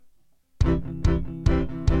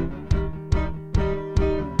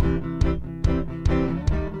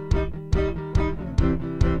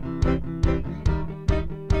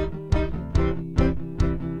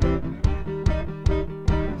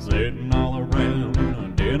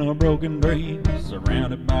broken dreams,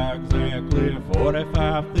 surrounded by exactly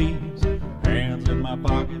 45 thieves. Hands in my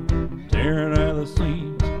pocket, tearing at the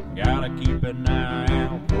seams. Gotta keep an eye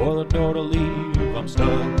out for the door to leave. I'm stuck,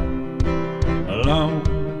 alone,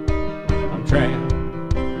 I'm trapped.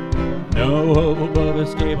 No hope above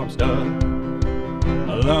escape, I'm stuck,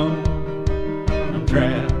 alone, I'm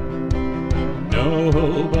trapped. No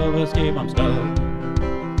hope of escape, I'm stuck,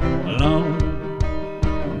 alone,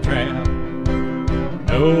 I'm trapped.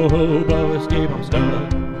 No hope of escape, I'm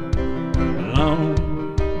stuck, alone,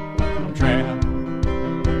 I'm trapped.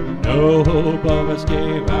 No hope of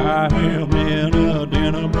escape, I am in a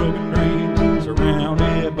den of broken dreams,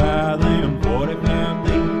 surrounded by them 45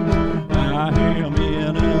 thieves. I am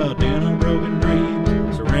in a den of broken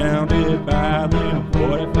dreams, surrounded by them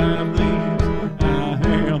 45 thieves. I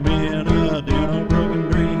am in a den of broken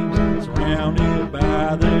dreams, surrounded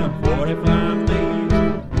by them 45 thieves.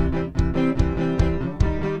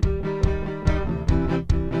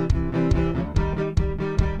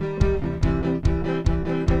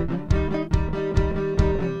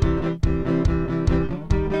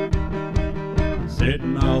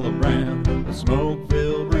 Sitting all around a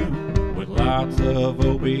smoke-filled room with lots of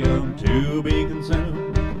opium to be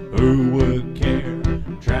consumed. Who would care?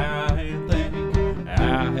 Try and think.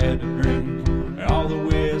 I had to drink all the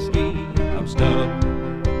whiskey. I'm stuck,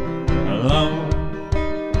 alone,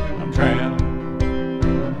 I'm trapped.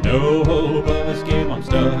 No hope of escape. I'm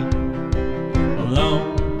stuck,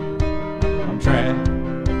 alone, I'm trapped.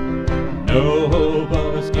 No hope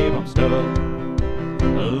of escape. I'm stuck,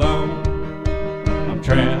 alone, I'm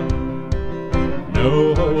trapped.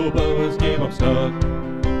 No hope of escape, I'm stuck,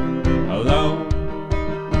 alone,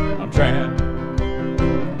 I'm trapped.